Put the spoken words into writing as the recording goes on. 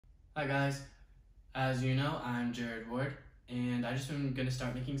Hi guys, as you know, I'm Jared Ward, and I just am going to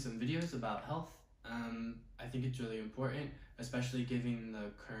start making some videos about health. I think it's really important, especially given the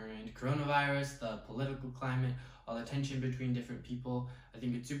current coronavirus, the political climate, all the tension between different people. I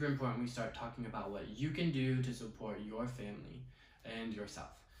think it's super important we start talking about what you can do to support your family and yourself.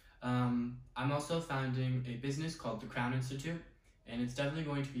 I'm also founding a business called the Crown Institute, and it's definitely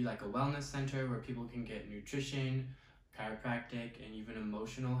going to be like a wellness center where people can get nutrition, chiropractic, and even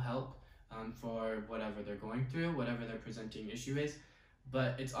emotional help for whatever they're going through, whatever their presenting issue is.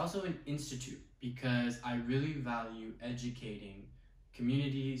 But it's also an institute because I really value educating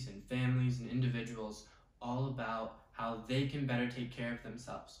communities and families and individuals all about how they can better take care of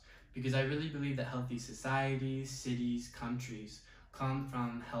themselves. Because I really believe that healthy societies, cities, countries come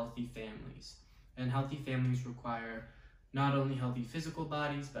from healthy families. And healthy families require not only healthy physical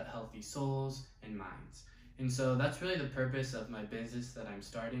bodies, but healthy souls and minds. And so that's really the purpose of my business that I'm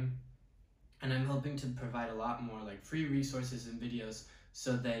starting. And I'm hoping to provide a lot more like free resources and videos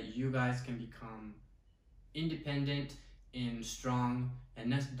so that you guys can become independent and strong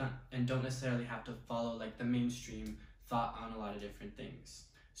and don't necessarily have to follow like the mainstream thought on a lot of different things.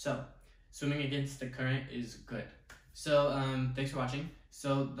 So swimming against the current is good. So thanks for watching.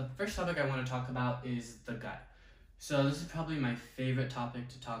 So the first topic I want to talk about is the gut. So this is probably my favorite topic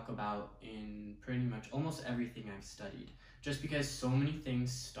to talk about in pretty much almost everything I've studied, just because so many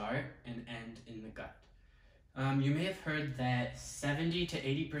things start and end in the gut. You may have heard that 70 to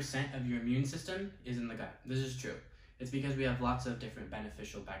 80% of your immune system is in the gut. This is true. It's because we have lots of different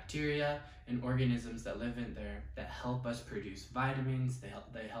beneficial bacteria and organisms that live in there that help us produce vitamins,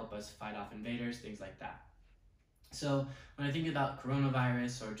 they help us fight off invaders, things like that. So when I think about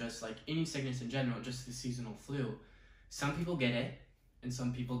coronavirus or just like any sickness in general, just the seasonal flu, some people get it and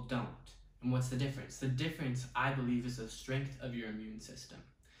some people don't. And what's the difference? The difference, I believe, is the strength of your immune system.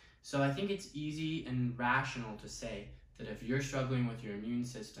 So I think it's easy and rational to say that if you're struggling with your immune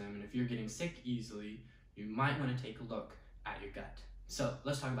system and if you're getting sick easily, you might want to take a look at your gut. So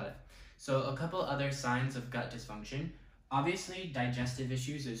let's talk about it. So a couple other signs of gut dysfunction. Obviously, digestive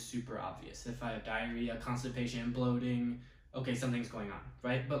issues is super obvious. If I have diarrhea, constipation, bloating, okay, something's going on,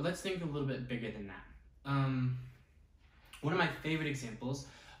 right? But let's think a little bit bigger than that. One of my favorite examples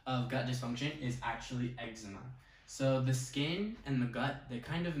of gut dysfunction is actually eczema. So the skin and the gut, they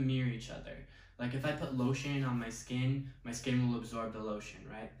kind of mirror each other. Like if I put lotion on my skin will absorb the lotion,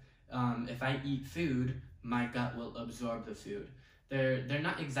 right? If I eat food, my gut will absorb the food. They're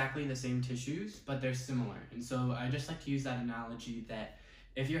not exactly the same tissues, but they're similar. And so I just like to use that analogy that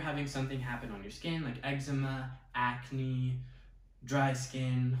if you're having something happen on your skin, like eczema, acne, dry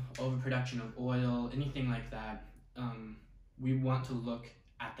skin, overproduction of oil, anything like that, we want to look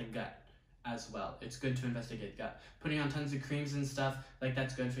at the gut as well. It's good to investigate gut. Putting on tons of creams and stuff, like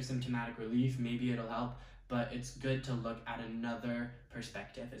that's good for symptomatic relief, maybe it'll help, but it's good to look at another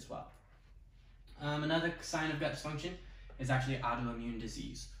perspective as well. Another sign of gut dysfunction is actually autoimmune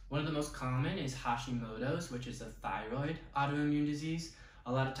disease. One of the most common is Hashimoto's, which is a thyroid autoimmune disease.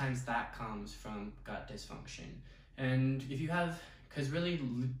 A lot of times that comes from gut dysfunction. And if you have, because really,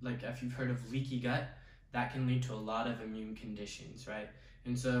 like if you've heard of leaky gut, that can lead to a lot of immune conditions, right?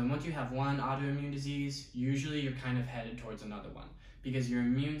 And so once you have one autoimmune disease, usually you're kind of headed towards another one because your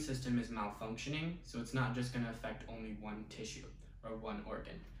immune system is malfunctioning, so it's not just going to affect only one tissue or one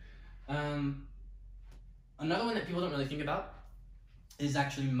organ. Another one that people don't really think about is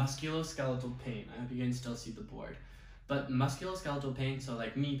actually musculoskeletal pain. I hope you can still see the board. But musculoskeletal pain, so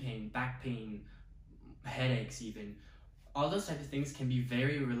like knee pain, back pain, headaches even, all those types of things can be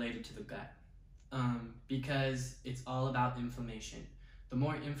very related to the gut because it's all about inflammation. The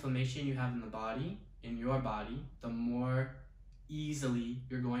more inflammation you have in the body, in your body, the more easily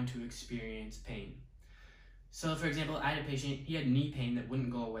you're going to experience pain. So for example, I had a patient, he had knee pain that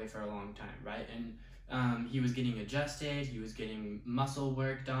wouldn't go away for a long time, right? And he was getting adjusted, he was getting muscle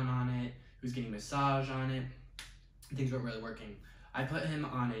work done on it, he was getting massage on it, things weren't really working. I put him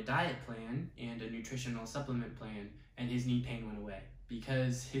on a diet plan and a nutritional supplement plan, and his knee pain went away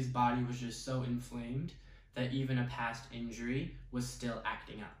because his body was just so inflamed that even a past injury was still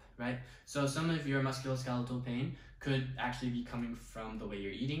acting up, right? So some of your musculoskeletal pain could actually be coming from the way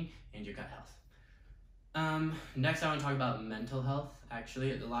you're eating and your gut health. Next I want to talk about mental health.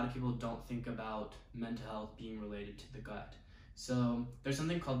 Actually, a lot of people don't think about mental health being related to the gut. So there's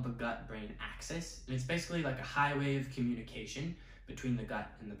something called the gut-brain axis, and it's basically like a highway of communication between the gut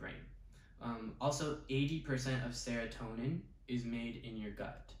and the brain. Also, 80% of serotonin is made in your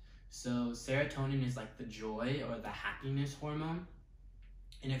gut. So serotonin is like the joy or the happiness hormone.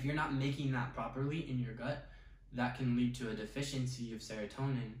 And if you're not making that properly in your gut, that can lead to a deficiency of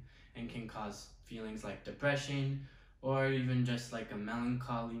serotonin and can cause feelings like depression or even just like a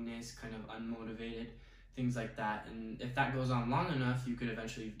melancholiness, kind of unmotivated, things like that. And if that goes on long enough, you could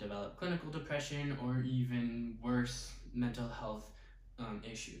eventually develop clinical depression or even worse mental health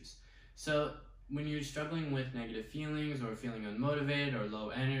issues. So when you're struggling with negative feelings or feeling unmotivated or low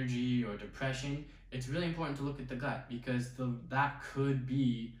energy or depression, it's really important to look at the gut, because that could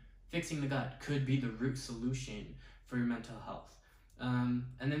be, fixing the gut could be the root solution for your mental health. And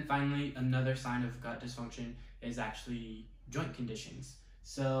then finally, another sign of gut dysfunction is actually joint conditions.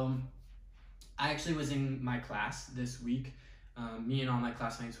 So I actually was in my class this week. Me and all my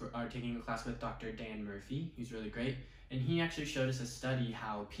classmates are taking a class with Dr. Dan Murphy. He's really great. And he actually showed us a study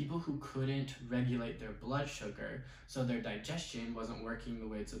how people who couldn't regulate their blood sugar, so their digestion wasn't working the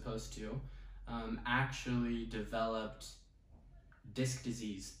way it's supposed to, actually developed disc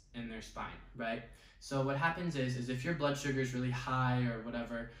disease in their spine, right? So what happens is if your blood sugar is really high or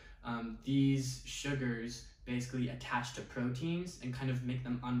whatever, these sugars basically attach to proteins and kind of make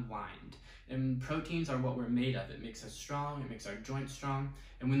them unwind. And proteins are what we're made of. It makes us strong, it makes our joints strong.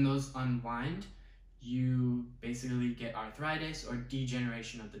 And when those unwind, you basically get arthritis or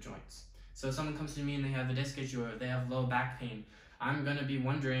degeneration of the joints. So if someone comes to me and they have a disc issue or they have low back pain, I'm gonna be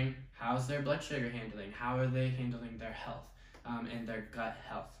wondering, how's their blood sugar handling? How are they handling their health and their gut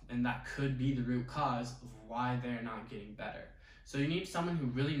health? And that could be the root cause of why they're not getting better. So you need someone who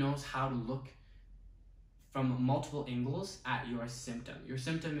really knows how to look from multiple angles at your symptom. Your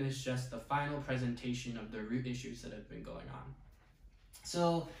symptom is just the final presentation of the root issues that have been going on.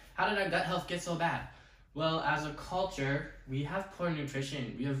 So how did our gut health get so bad? Well, as a culture, we have poor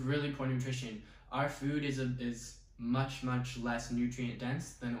nutrition. We have really poor nutrition. Our food is much less nutrient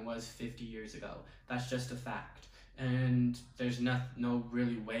dense than it was 50 years ago. That's just a fact. And there's no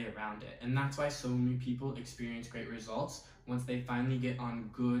really way around it. And that's why so many people experience great results once they finally get on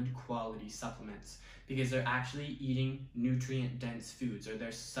good quality supplements, because they're actually eating nutrient dense foods, or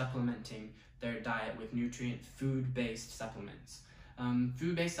they're supplementing their diet with nutrient food-based supplements.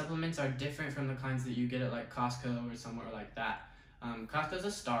 Food-based supplements are different from the kinds that you get at like Costco or somewhere like that. Costco's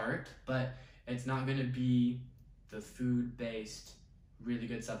a start, but it's not going to be the food-based really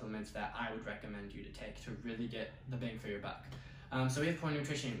good supplements that I would recommend you to take to really get the bang for your buck. So we have poor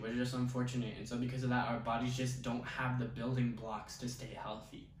nutrition, which is just unfortunate, and so because of that, our bodies just don't have the building blocks to stay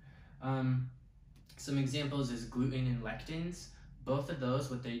healthy. Some examples is gluten and lectins. Both of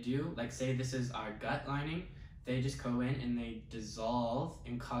those, what they do, like say this is our gut lining, they just go in and they dissolve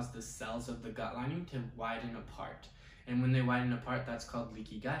and cause the cells of the gut lining to widen apart. And when they widen apart, that's called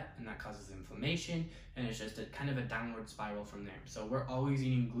leaky gut, and that causes inflammation, and it's just a kind of a downward spiral from there. So we're always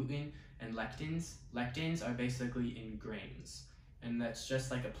eating gluten and lectins. Lectins are basically in grains, and that's just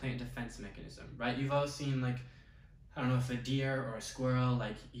like a plant defense mechanism, right? You've always seen, like, I don't know, if a deer or a squirrel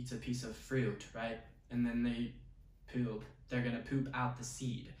like eats a piece of fruit, right? And then they poop, they're gonna poop out the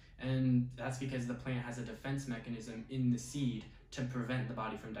seed. And that's because the plant has a defense mechanism in the seed to prevent the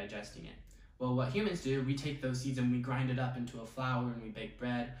body from digesting it. Well, what humans do, we take those seeds and we grind it up into a flour and we bake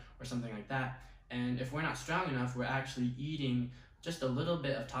bread or something like that. And if we're not strong enough, we're actually eating just a little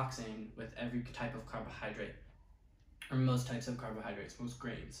bit of toxin with every type of carbohydrate, or most types of carbohydrates, most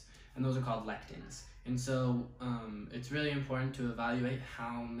grains. And those are called lectins. And so it's really important to evaluate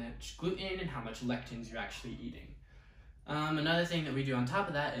how much gluten and how much lectins you're actually eating. Another thing that we do on top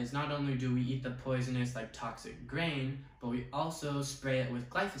of that is not only do we eat the poisonous, like toxic grain, but we also spray it with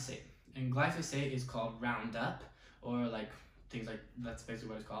glyphosate. And glyphosate is called Roundup, or like things like, that's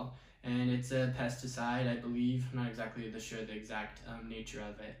basically what it's called. And it's a pesticide, I believe. I'm not exactly sure the exact nature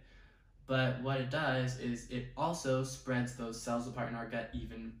of it. But what it does is it also spreads those cells apart in our gut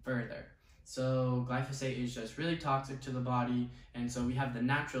even further. So glyphosate is just really toxic to the body, and so we have the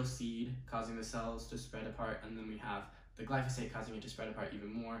natural seed causing the cells to spread apart, and then we have the glyphosate causing it to spread apart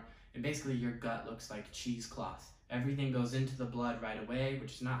even more. And basically your gut looks like cheesecloth. Everything goes into the blood right away,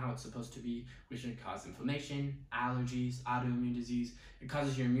 which is not how it's supposed to be, which can cause inflammation, allergies, autoimmune disease. It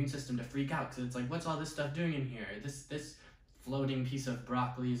causes your immune system to freak out because it's like, what's all this stuff doing in here? This floating piece of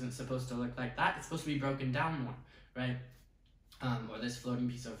broccoli isn't supposed to look like that. It's supposed to be broken down more, right? Or this floating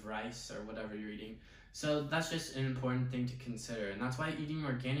piece of rice or whatever you're eating. So that's just an important thing to consider. And that's why eating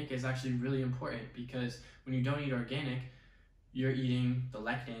organic is actually really important, because when you don't eat organic, you're eating the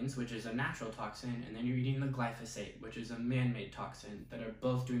lectins, which is a natural toxin, and then you're eating the glyphosate, which is a man-made toxin, that are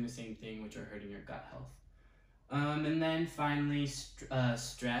both doing the same thing, which are hurting your gut health. And then finally,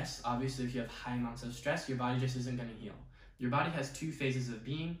 stress. Obviously, if you have high amounts of stress, your body just isn't going to heal. Your body has two phases of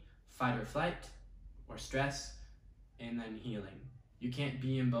being: fight or flight, or stress, and then healing. You can't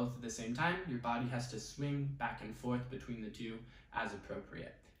be in both at the same time. Your body has to swing back and forth between the two as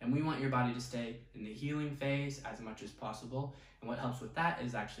appropriate. And we want your body to stay in the healing phase as much as possible. And what helps with that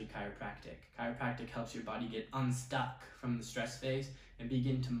is actually chiropractic. Chiropractic helps your body get unstuck from the stress phase and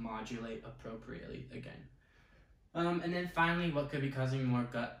begin to modulate appropriately again. And then finally, what could be causing more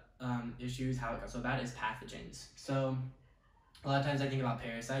gut issues, so that is pathogens. So a lot of times I think about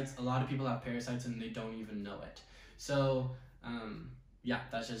parasites. A lot of people have parasites and they don't even know it. So yeah,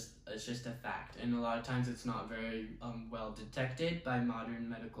 it's just a fact. And a lot of times it's not very well detected by modern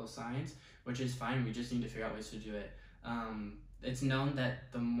medical science, which is fine. We just need to figure out ways to do it. It's known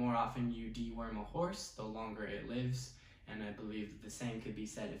that the more often you deworm a horse, the longer it lives. And I believe the same could be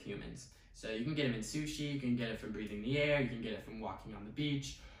said of humans. So you can get them in sushi, you can get it from breathing the air, you can get it from walking on the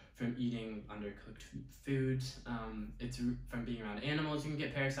beach, from eating undercooked foods, it's from being around animals, you can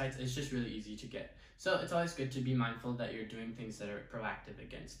get parasites. It's just really easy to get. So it's always good to be mindful that you're doing things that are proactive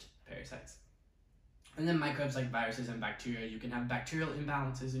against parasites. And then microbes like viruses and bacteria, you can have bacterial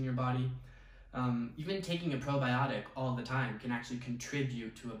imbalances in your body. Even taking a probiotic all the time can actually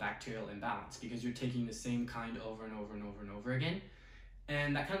contribute to a bacterial imbalance because you're taking the same kind over and over and over and over again.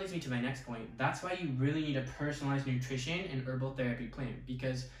 And that kind of leads me to my next point. That's why you really need a personalized nutrition and herbal therapy plan,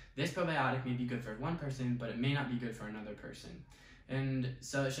 because this probiotic may be good for one person, but it may not be good for another person. And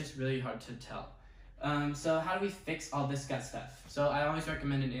so it's just really hard to tell. So how do we fix all this gut stuff? So I always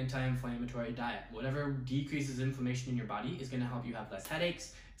recommend an anti-inflammatory diet. Whatever decreases inflammation in your body is going to help you have less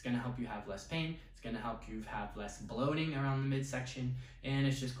headaches, it's going to help you have less pain, it's going to help you have less bloating around the midsection, and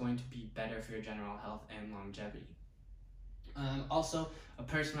it's just going to be better for your general health and longevity. Also, a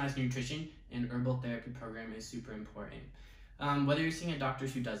personalized nutrition and herbal therapy program is super important. Whether you're seeing a doctor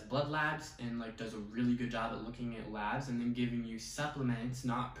who does blood labs and does a really good job at looking at labs and then giving you supplements,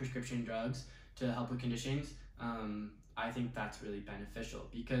 not prescription drugs, to help with conditions, I think that's really beneficial,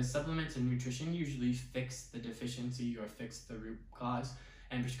 because supplements and nutrition usually fix the deficiency or fix the root cause,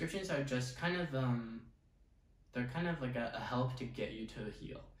 and prescriptions are just kind of like a help to get you to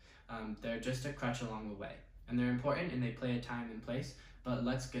heal. They're just a crutch along the way. And they're important and they play a time and place, but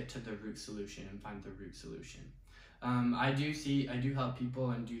let's get to the root solution and find the root solution. I do help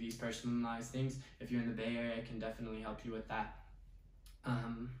people and do these personalized things. If you're in the Bay Area, I can definitely help you with that.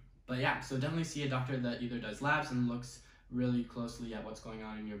 But yeah, so definitely see a doctor that either does labs and looks really closely at what's going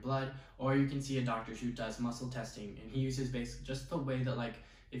on in your blood, or you can see a doctor who does muscle testing, and he uses just the way that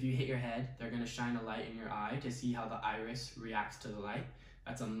if you hit your head, they're going to shine a light in your eye to see how the iris reacts to the light.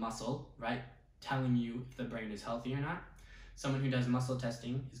 That's a muscle, right? Telling you if the brain is healthy or not. Someone who does muscle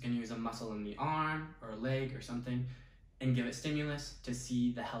testing is going to use a muscle in the arm or a leg or something and give it stimulus to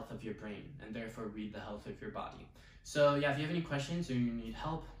see the health of your brain and therefore read the health of your body. So yeah, if you have any questions or you need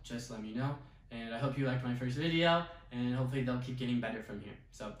help, just let me know. And I hope you liked my first video, and hopefully they'll keep getting better from here.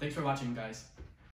 So thanks for watching, guys.